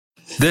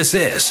This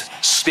is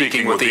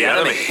Speaking with the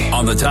Enemy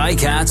on the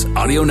Ticats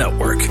Audio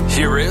Network.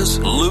 Here is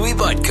Louis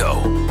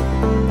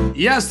Butko.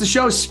 Yes, the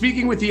show is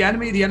Speaking with the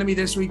Enemy. The enemy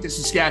this week, the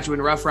Saskatchewan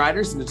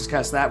Roughriders. And to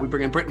discuss that, we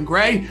bring in Britton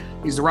Gray.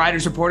 He's the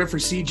Riders reporter for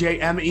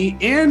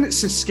CJME in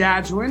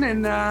Saskatchewan.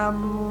 And,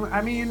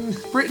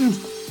 Britton,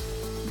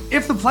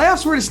 if the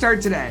playoffs were to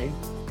start today,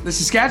 the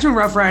Saskatchewan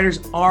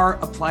Roughriders are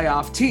a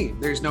playoff team.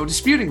 There's no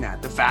disputing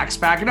that. The facts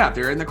back it up.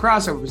 They're in the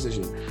crossover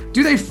position.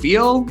 Do they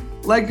feel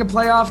like a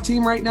playoff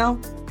team right now?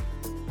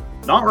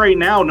 Not right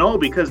now, no,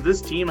 because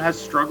this team has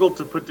struggled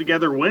to put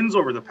together wins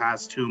over the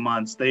past 2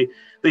 months. They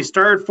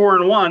started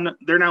 4-1,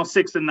 they're now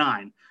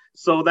 6-9.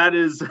 So that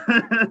is,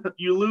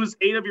 you lose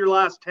 8 of your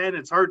last 10.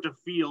 It's hard to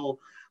feel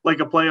like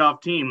a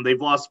playoff team.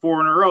 They've lost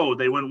 4 in a row.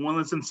 They went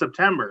winless in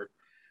September.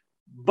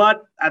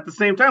 But at the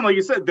same time, like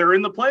you said, they're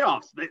in the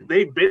playoffs.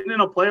 They've been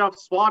in a playoff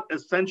spot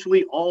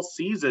essentially all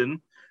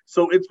season.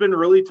 So it's been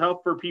really tough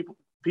for people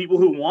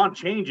who want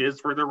changes,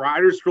 for the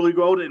Riders to really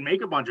go out and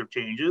make a bunch of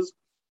changes,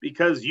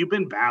 because you've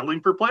been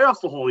battling for playoffs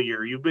the whole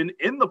year. You've been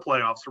in the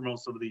playoffs for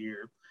most of the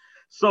year.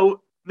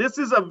 So this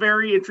is a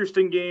very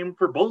interesting game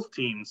for both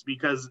teams,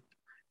 because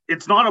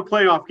it's not a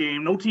playoff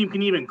game. No team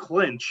can even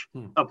clinch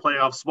a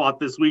playoff spot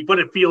this week, but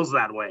it feels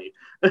that way.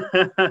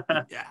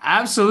 Yeah,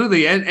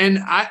 absolutely. And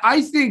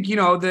I think,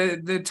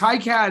 the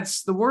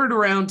Ticats, the word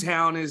around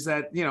town is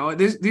that,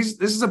 this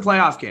is a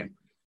playoff game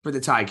for the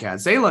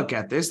Ticats. They look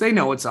at this. They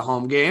know it's a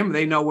home game.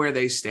 They know where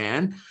they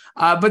stand.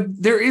 But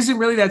there isn't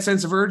really that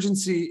sense of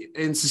urgency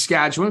in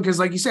Saskatchewan because,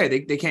 like you say,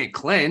 they can't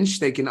clinch.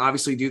 They can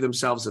obviously do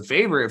themselves a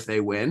favor if they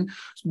win.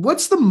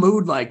 What's the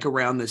mood like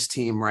around this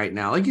team right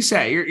now? Like you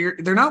say,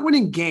 they're not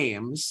winning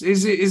games.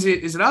 Is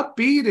it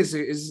upbeat?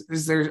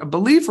 Is there a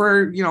belief,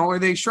 or are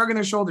they shrugging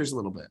their shoulders a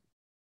little bit?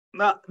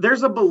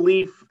 There's a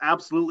belief.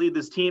 Absolutely,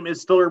 this team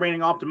is still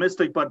remaining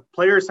optimistic, but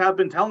players have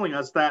been telling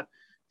us that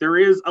there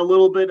is a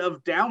little bit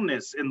of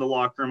downness in the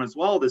locker room as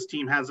well. This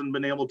team hasn't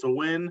been able to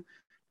win.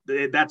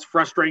 That's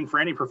frustrating for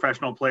any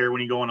professional player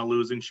when you go on a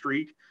losing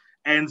streak.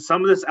 And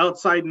some of this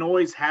outside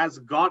noise has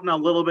gotten a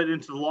little bit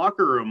into the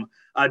locker room.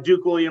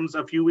 Duke Williams,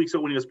 a few weeks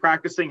ago when he was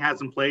practicing,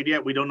 hasn't played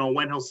yet. We don't know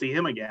when he'll see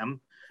him again.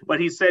 But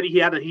he said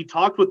he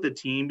talked with the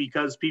team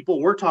because people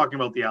were talking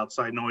about the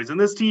outside noise. And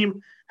this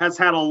team has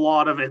had a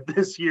lot of it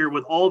this year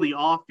with all the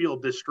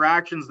off-field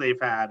distractions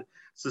they've had,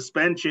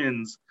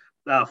 suspensions,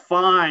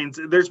 fines.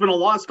 There's been a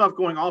lot of stuff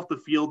going off the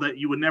field that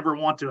you would never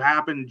want to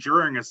happen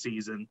during a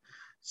season.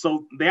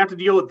 So they have to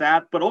deal with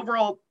that. But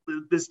overall,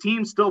 this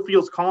team still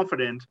feels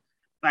confident.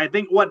 I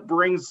think what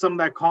brings some of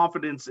that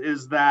confidence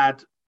is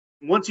that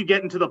once you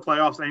get into the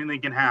playoffs,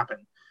 anything can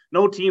happen.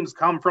 No teams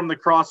come from the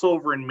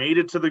crossover and made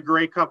it to the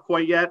Grey Cup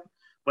quite yet.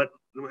 But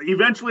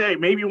eventually,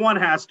 maybe one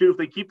has to. If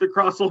they keep the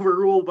crossover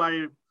rule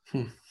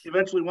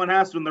eventually one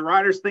has to. And the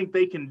Riders think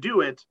they can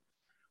do it.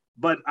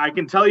 But I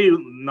can tell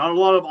you, not a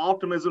lot of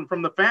optimism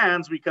from the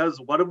fans, because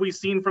what have we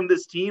seen from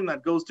this team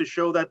that goes to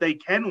show that they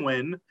can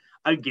win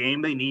a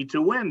game they need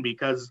to win?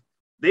 Because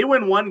they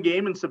win one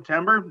game in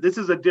September, this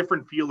is a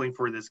different feeling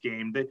for this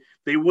game.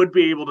 They would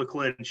be able to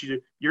clinch.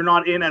 You're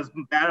not in as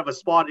bad of a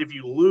spot if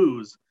you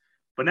lose.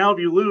 But now if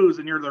you lose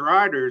and you're the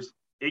Riders,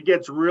 it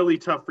gets really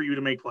tough for you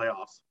to make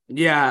playoffs.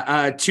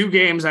 Yeah, 2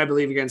 games, I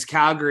believe, against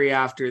Calgary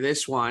after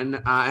this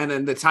one. And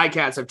then the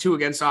Ticats have 2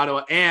 against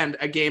Ottawa and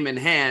a game in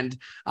hand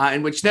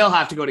in which they'll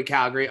have to go to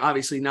Calgary.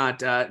 Obviously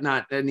not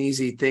an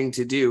easy thing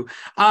to do.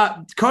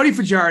 Cody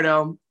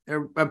Fajardo,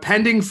 a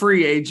pending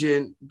free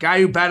agent, guy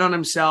who bet on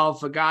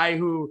himself, a guy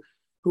who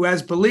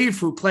has belief,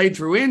 who played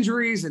through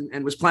injuries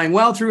and was playing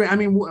well through. I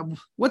mean,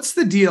 what's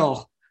the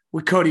deal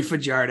with Cody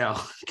Fajardo?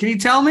 Can you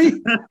tell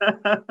me?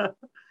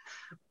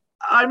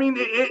 I mean,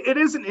 it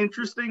is an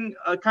interesting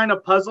kind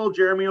of puzzle.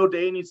 Jeremy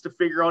O'Day needs to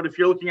figure out, if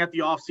you're looking at the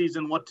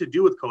offseason, what to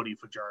do with Cody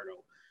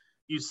Fajardo.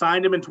 You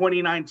signed him in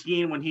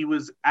 2019 when he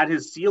was at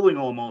his ceiling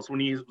almost, when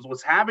he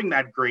was having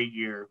that great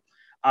year.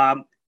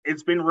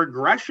 It's been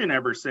regression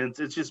ever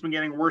since. It's just been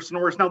getting worse and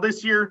worse. Now,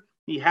 this year,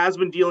 he has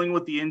been dealing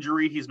with the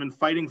injury. He's been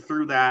fighting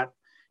through that.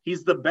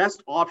 He's the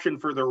best option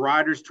for the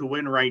Riders to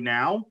win right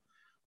now.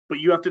 But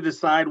you have to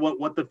decide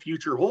what the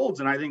future holds.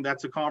 And I think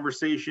that's a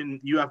conversation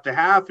you have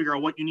to figure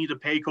out what you need to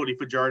pay Cody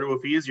Fajardo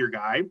if he is your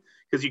guy,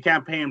 because you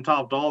can't pay him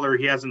top dollar.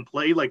 He hasn't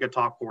played like a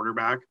top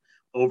quarterback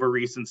over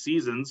recent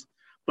seasons.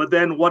 But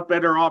then what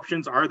better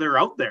options are there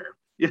out there?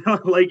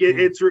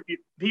 It's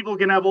people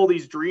can have all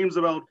these dreams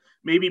about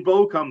maybe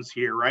Bo comes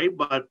here, right?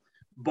 But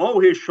Bo,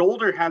 his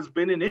shoulder has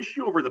been an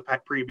issue over the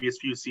previous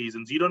few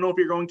seasons. You don't know if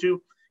you're going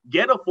to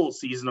get a full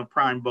season of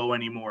prime Bo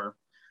anymore.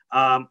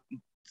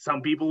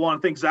 Some people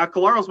want to think Zach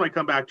Collaros might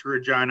come back to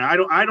Regina.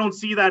 I don't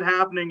see that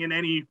happening in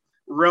any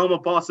realm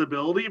of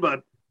possibility,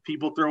 but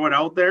people throw it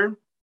out there.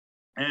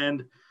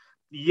 And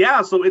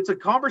yeah, so it's a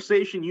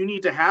conversation you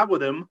need to have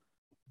with him.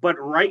 But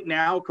right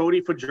now, Cody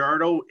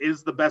Fajardo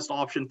is the best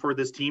option for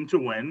this team to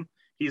win.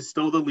 He's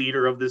still the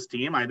leader of this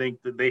team. I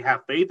think that they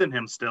have faith in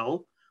him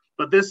still.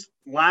 But this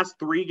last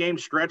 3-game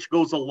stretch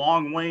goes a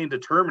long way in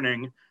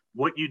determining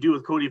what you do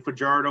with Cody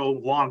Fajardo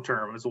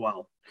long-term as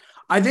well.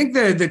 I think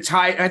I think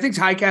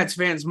Ticats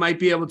fans might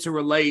be able to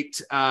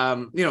relate.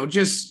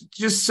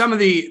 Just some of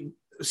the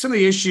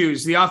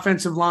issues, the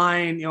offensive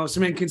line,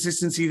 some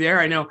inconsistency there.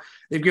 I know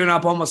they've given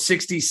up almost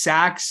 60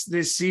 sacks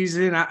this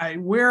season.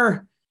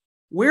 Where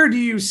do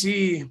you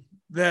see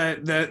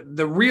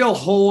the real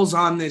holes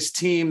on this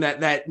team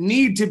that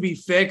need to be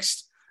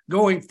fixed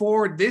going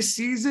forward this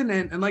season?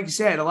 And like you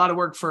said, a lot of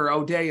work for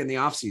O'Day in the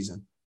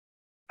offseason.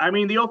 I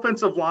mean, the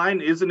offensive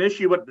line is an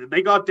issue, but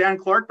they got Dan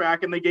Clark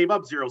back and they gave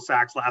up 0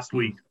 sacks last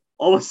week.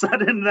 All of a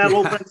sudden, that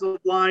offensive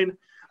line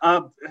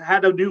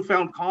had a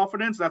newfound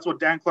confidence. That's what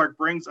Dan Clark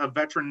brings, a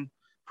veteran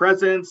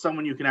presence,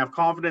 someone you can have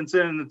confidence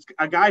in. And it's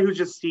a guy who's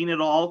just seen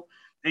it all,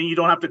 and you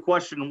don't have to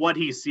question what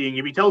he's seeing.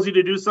 If he tells you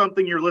to do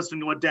something, you're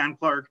listening to what Dan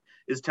Clark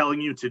is telling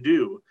you to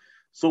do.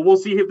 So we'll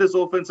see if this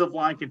offensive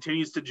line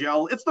continues to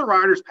gel. It's the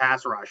Riders'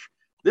 pass rush.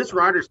 This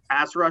Riders'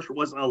 pass rush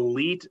was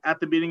elite at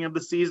the beginning of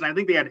the season. I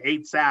think they had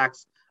 8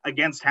 sacks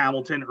against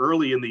Hamilton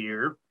early in the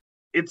year.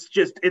 It's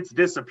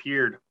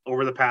disappeared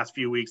over the past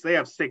few weeks. They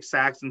have 6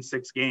 sacks in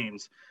 6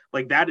 games.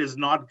 Like, that is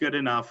not good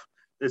enough,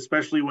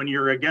 especially when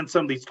you're against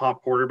some of these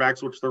top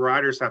quarterbacks, which the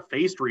Riders have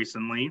faced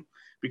recently,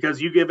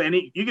 because you give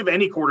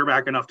any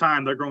quarterback enough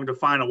time, they're going to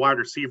find a wide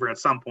receiver at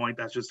some point.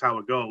 That's just how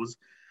it goes.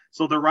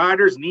 So the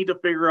Riders need to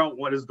figure out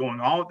what is going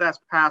on with that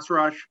pass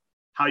rush,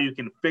 how you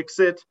can fix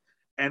it,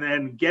 and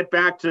then get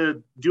back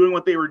to doing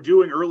what they were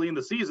doing early in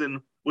the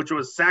season, which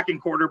was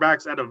sacking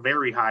quarterbacks at a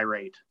very high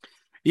rate.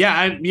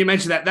 Yeah, you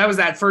mentioned that was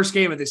that first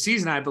game of the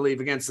season, I believe,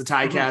 against the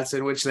Ticats,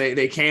 in which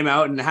they came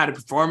out and had a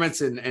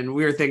performance, and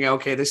we were thinking,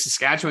 okay, this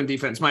Saskatchewan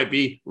defense might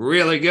be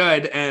really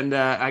good, and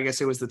I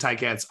guess it was the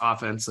Ticats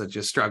offense that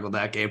just struggled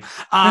that game.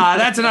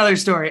 That's another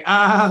story.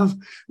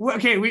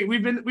 Okay,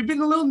 we've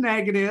been a little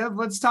negative.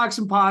 Let's talk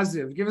some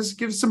positive. Give us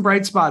some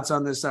bright spots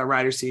on this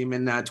Riders team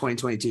in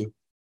 2022.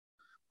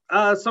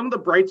 Some of the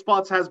bright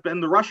spots has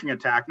been the rushing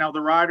attack. Now, the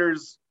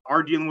Riders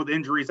are dealing with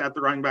injuries at the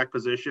running back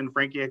position.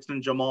 Frankie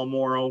Hickston, Jamal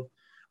Morrow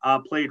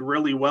played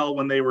really well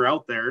when they were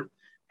out there.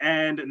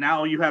 And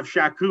now you have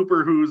Shaq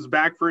Cooper, who's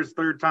back for his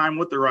 3rd time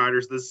with the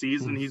Riders this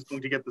season. He's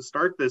going to get the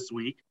start this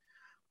week.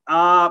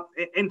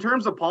 In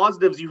terms of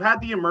positives, you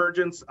had the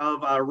emergence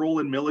of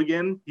Roland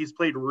Milligan. He's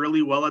played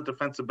really well at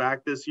defensive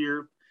back this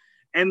year.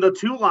 And the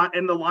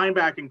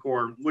linebacking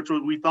core, which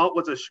we thought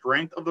was a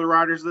strength of the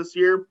Riders this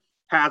year,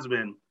 has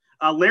been.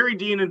 Larry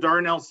Dean and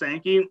Darnell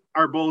Sankey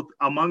are both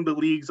among the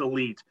league's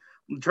elite.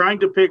 Trying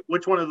to pick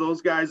which one of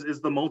those guys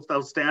is the most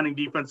outstanding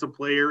defensive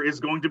player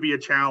is going to be a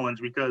challenge,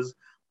 because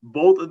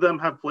both of them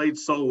have played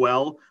so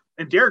well.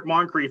 And Derek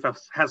Moncrief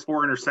has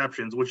 4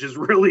 interceptions, which is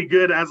really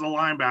good as a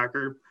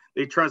linebacker.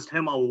 They trust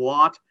him a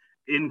lot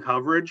in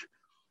coverage.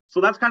 So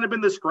that's kind of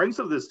been the strengths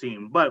of this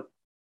team. But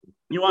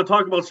you want to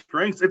talk about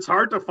strengths, it's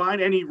hard to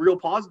find any real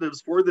positives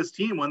for this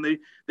team when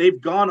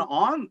they've gone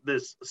on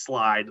this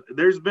slide.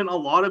 There's been a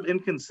lot of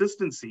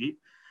inconsistency,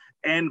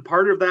 and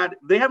part of that,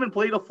 they haven't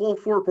played a full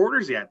 4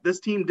 quarters yet. This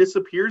team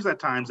disappears at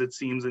times, it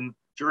seems,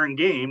 during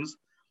games,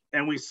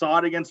 and we saw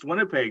it against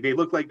Winnipeg. They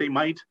look like they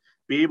might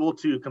be able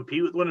to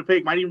compete with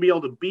Winnipeg, might even be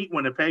able to beat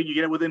Winnipeg. You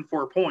get it within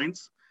 4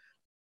 points.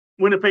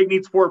 Winnipeg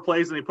needs 4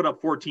 plays, and they put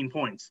up 14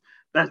 points.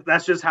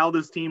 That's just how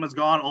this team has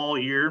gone all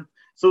year.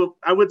 So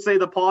I would say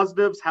the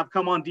positives have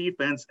come on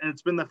defense, and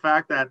it's been the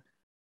fact that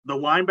the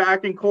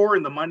linebacking core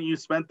and the money you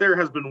spent there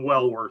has been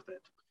well worth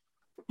it.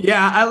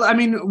 Yeah,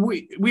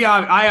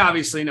 I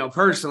obviously know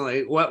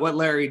personally what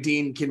Larry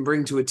Dean can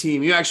bring to a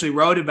team. You actually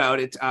wrote about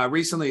it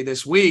recently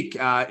this week.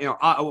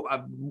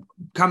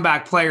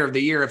 Comeback player of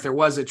the year, if there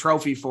was a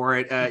trophy for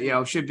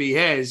it, should be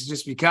his,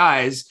 just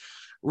because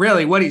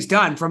really what he's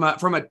done from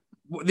an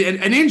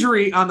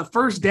injury on the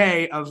first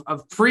day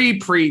of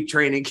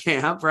pre-training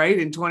camp, right,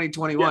 in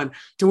 2021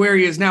 to where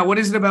he is now. What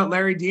is it about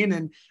Larry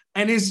Dean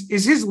and is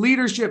his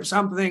leadership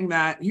something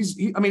that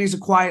he's a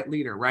quiet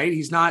leader, right?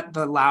 He's not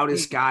the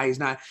loudest guy.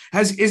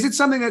 Is it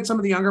something that some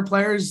of the younger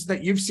players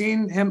that you've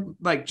seen him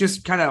like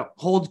just kind of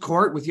hold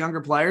court with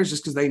younger players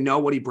just because they know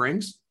what he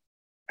brings?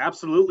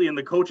 Absolutely. And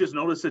the coaches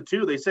notice it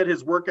too. They said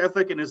his work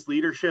ethic and his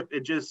leadership,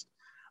 it just,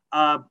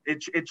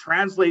 it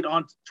translates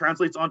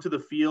onto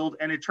the field,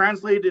 and it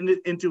translated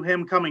into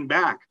him coming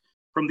back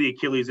from the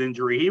Achilles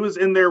injury. He was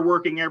in there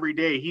working every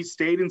day. He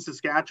stayed in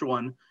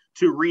Saskatchewan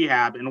to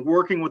rehab and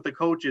working with the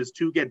coaches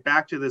to get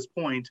back to this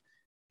point.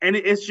 And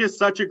it's just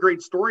such a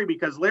great story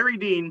because Larry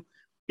Dean,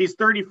 he's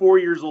 34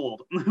 years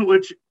old,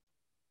 which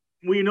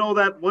we know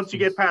that once you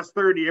get past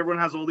 30,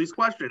 everyone has all these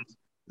questions,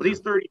 but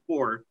he's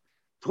 34,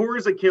 tore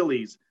his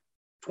Achilles.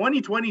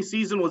 2020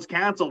 season was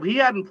canceled. He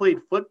hadn't played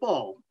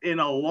football in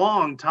a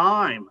long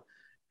time.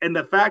 And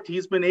the fact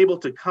he's been able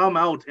to come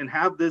out and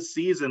have this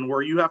season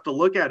where you have to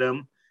look at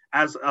him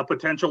as a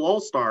potential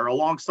all-star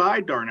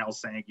alongside Darnell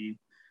Sankey,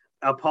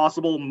 a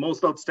possible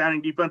most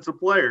outstanding defensive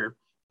player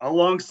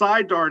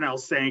alongside Darnell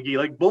Sankey.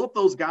 Like, both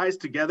those guys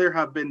together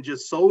have been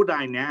just so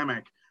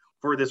dynamic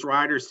for this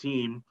Riders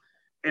team.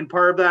 And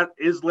part of that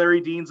is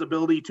Larry Dean's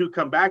ability to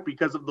come back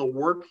because of the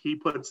work he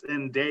puts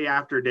in day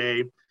after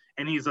day.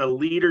 And he's a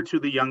leader to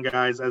the young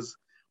guys, as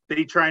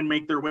they try and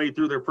make their way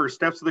through their first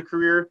steps of the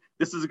career.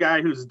 This is a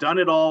guy who's done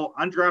it all,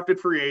 undrafted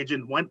free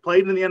agent,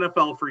 played in the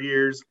NFL for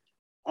years,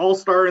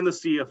 all-star in the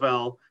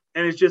CFL.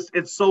 And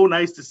it's so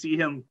nice to see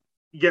him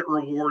get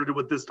rewarded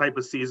with this type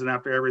of season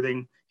after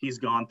everything he's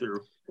gone through.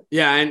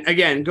 Yeah, and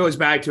again, goes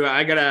back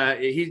to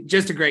he's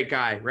just a great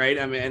guy, right?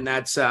 I mean, and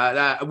that's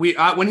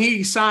when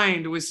he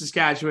signed with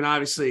Saskatchewan,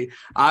 obviously,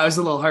 I was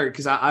a little hurt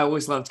because I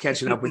always loved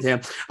catching up with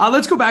him.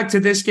 Let's go back to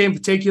this game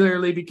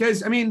particularly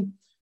because, I mean,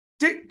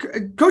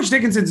 Coach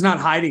Dickinson's not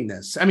hiding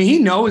this. I mean, he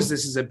knows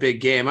this is a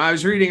big game. I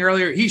was reading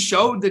earlier, he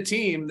showed the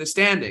team the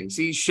standings.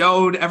 He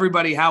showed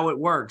everybody how it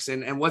works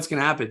and what's going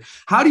to happen.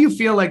 How do you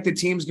feel like the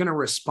team's going to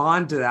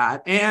respond to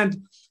that?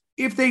 And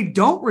if they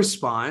don't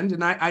respond,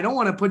 and I don't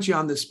want to put you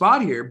on the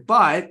spot here,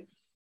 but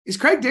is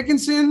Craig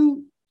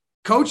Dickinson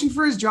coaching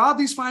for his job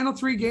these final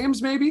 3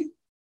 games maybe?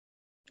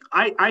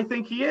 I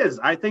think he is.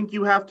 I think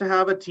you have to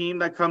have a team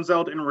that comes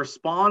out and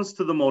responds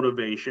to the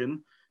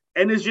motivation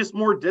and is just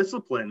more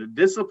disciplined.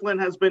 Discipline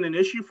has been an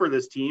issue for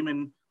this team.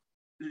 And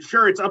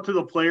sure, it's up to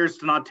the players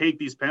to not take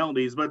these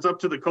penalties, but it's up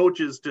to the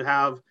coaches to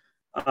have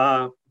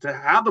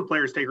the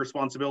players take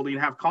responsibility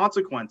and have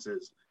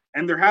consequences.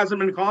 And there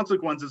hasn't been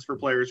consequences for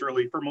players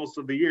really for most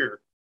of the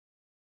year.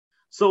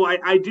 So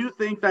I do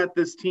think that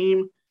this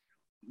team,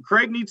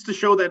 Craig needs to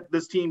show that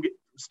this team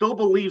still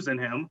believes in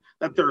him,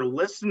 that they're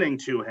listening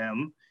to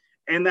him,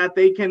 and that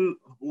they can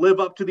live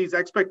up to these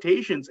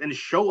expectations and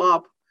show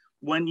up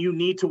when you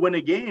need to win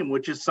a game,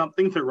 which is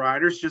something the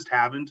Riders just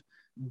haven't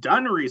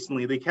done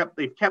recently. They've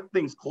kept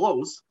things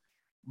close,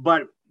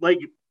 but like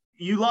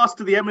you lost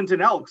to the Edmonton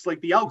Elks.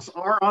 Like the Elks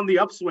are on the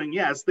upswing.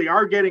 Yes, they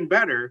are getting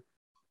better,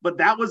 but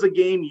that was a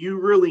game you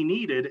really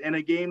needed and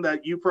a game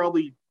that you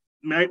probably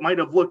might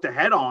have looked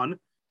ahead on.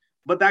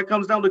 But that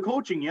comes down to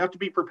coaching. You have to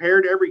be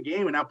prepared every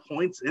game, and at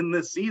points in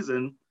this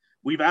season,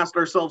 we've asked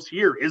ourselves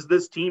here, is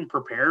this team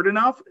prepared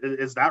enough?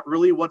 Is that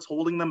really what's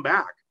holding them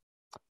back?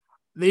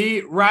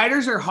 The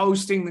Riders are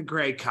hosting the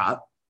Grey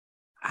Cup.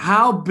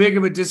 How big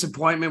of a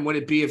disappointment would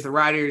it be if the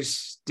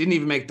Riders didn't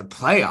even make the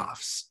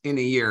playoffs in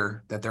a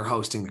year that they're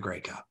hosting the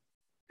Grey Cup?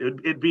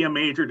 It'd be a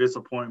major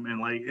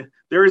disappointment. Like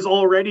there is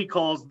already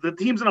calls, the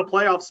team's in a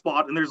playoff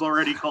spot, and there's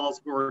already calls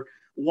for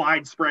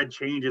widespread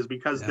changes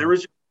because there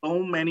was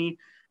so many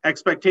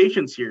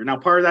expectations here. Now,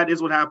 part of that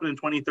is what happened in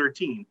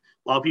 2013.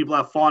 A lot of people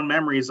have fond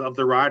memories of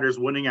the Riders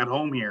winning at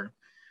home here.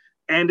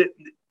 And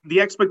the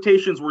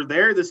expectations were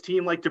there. This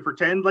team liked to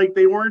pretend like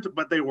they weren't,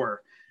 but they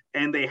were.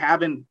 And they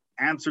haven't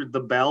answered the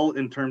bell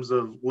in terms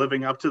of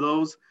living up to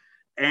those.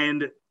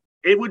 And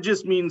it would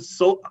just mean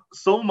so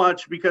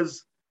much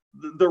because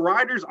the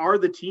Riders are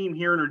the team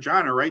here in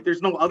Regina, right?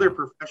 There's no other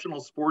professional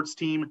sports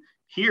team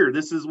here.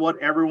 This is what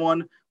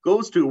everyone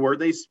goes to, where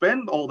they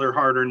spend all their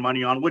hard-earned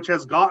money on, which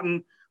has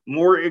gotten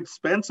more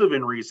expensive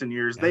in recent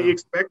years. They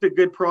expect a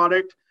good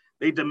product.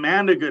 They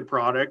demand a good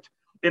product.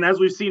 And as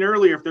we've seen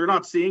earlier, if they're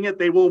not seeing it,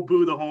 they will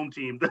boo the home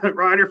team. The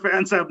Rider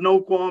fans have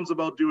no qualms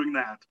about doing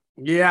that.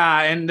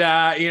 Yeah, and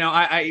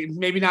I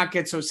maybe not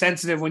get so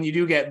sensitive when you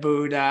do get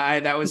booed.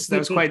 That was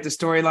quite the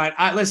storyline.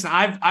 Listen,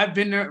 I've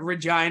been to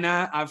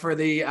Regina for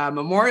the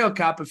Memorial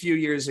Cup a few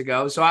years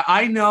ago, so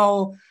I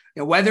know,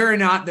 whether or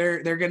not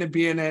they're going to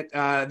be in it.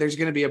 There's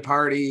going to be a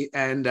party,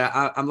 and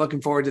I'm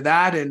looking forward to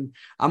that, and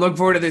I'm looking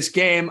forward to this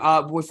game.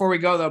 Before we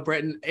go though,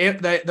 Britton,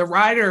 if the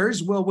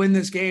Riders will win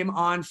this game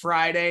on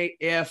Friday,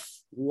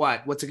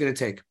 what's it going to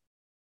take?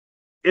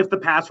 If the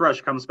pass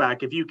rush comes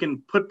back, if you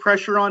can put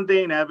pressure on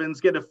Dane Evans,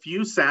 get a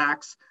few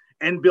sacks,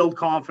 and build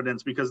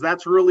confidence, because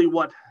that's really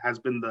what has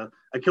been the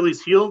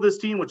Achilles heel of this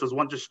team, which was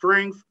once a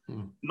strength,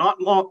 not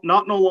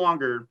no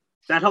longer.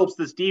 That helps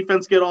this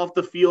defense get off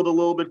the field a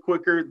little bit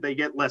quicker. They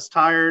get less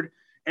tired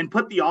and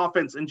put the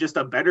offense in just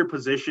a better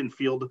position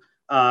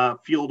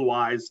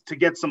field-wise to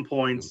get some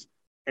points.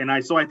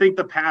 So I think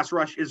the pass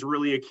rush is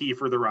really a key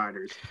for the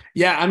Riders.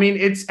 Yeah, I mean,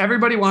 it's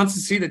everybody wants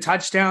to see the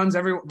touchdowns,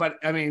 but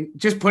I mean,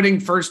 just putting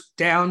first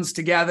downs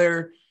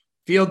together,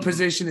 field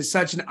position is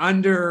such an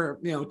under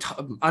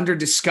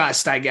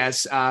discussed, I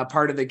guess,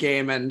 part of the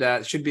game,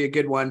 and should be a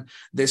good one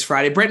this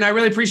Friday. Britton, I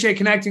really appreciate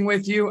connecting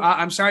with you.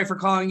 I'm sorry for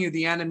calling you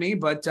the enemy,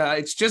 but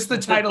it's just the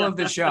title of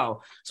the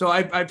show. So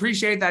I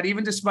appreciate that.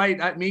 Even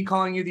despite me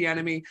calling you the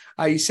enemy,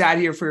 you sat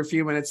here for a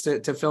few minutes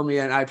to fill me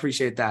in. I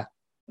appreciate that.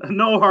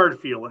 No hard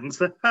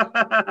feelings.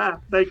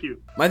 Thank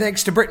you. My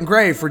thanks to Britton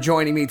Gray for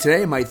joining me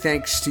today. My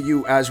thanks to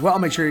you as well.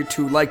 Make sure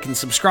to like and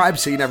subscribe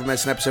so you never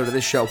miss an episode of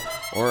this show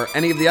or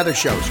any of the other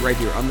shows right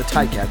here on the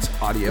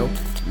Ticats Audio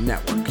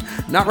Network.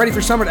 Not ready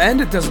for summer to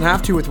end? It doesn't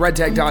have to with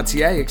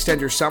redtag.ca. Extend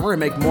your summer and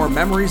make more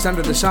memories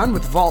under the sun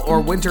with fall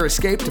or winter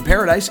escape to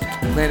paradise.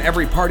 Plan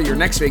every part of your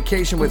next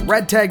vacation with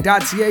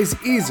redtag.ca's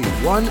easy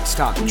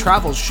one-stop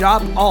travel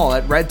shop, all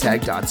at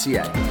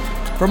redtag.ca.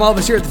 From all of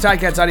us here at the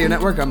Ticats Audio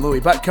Network, I'm Louis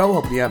Butko.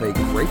 Hoping you have a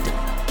great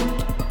day.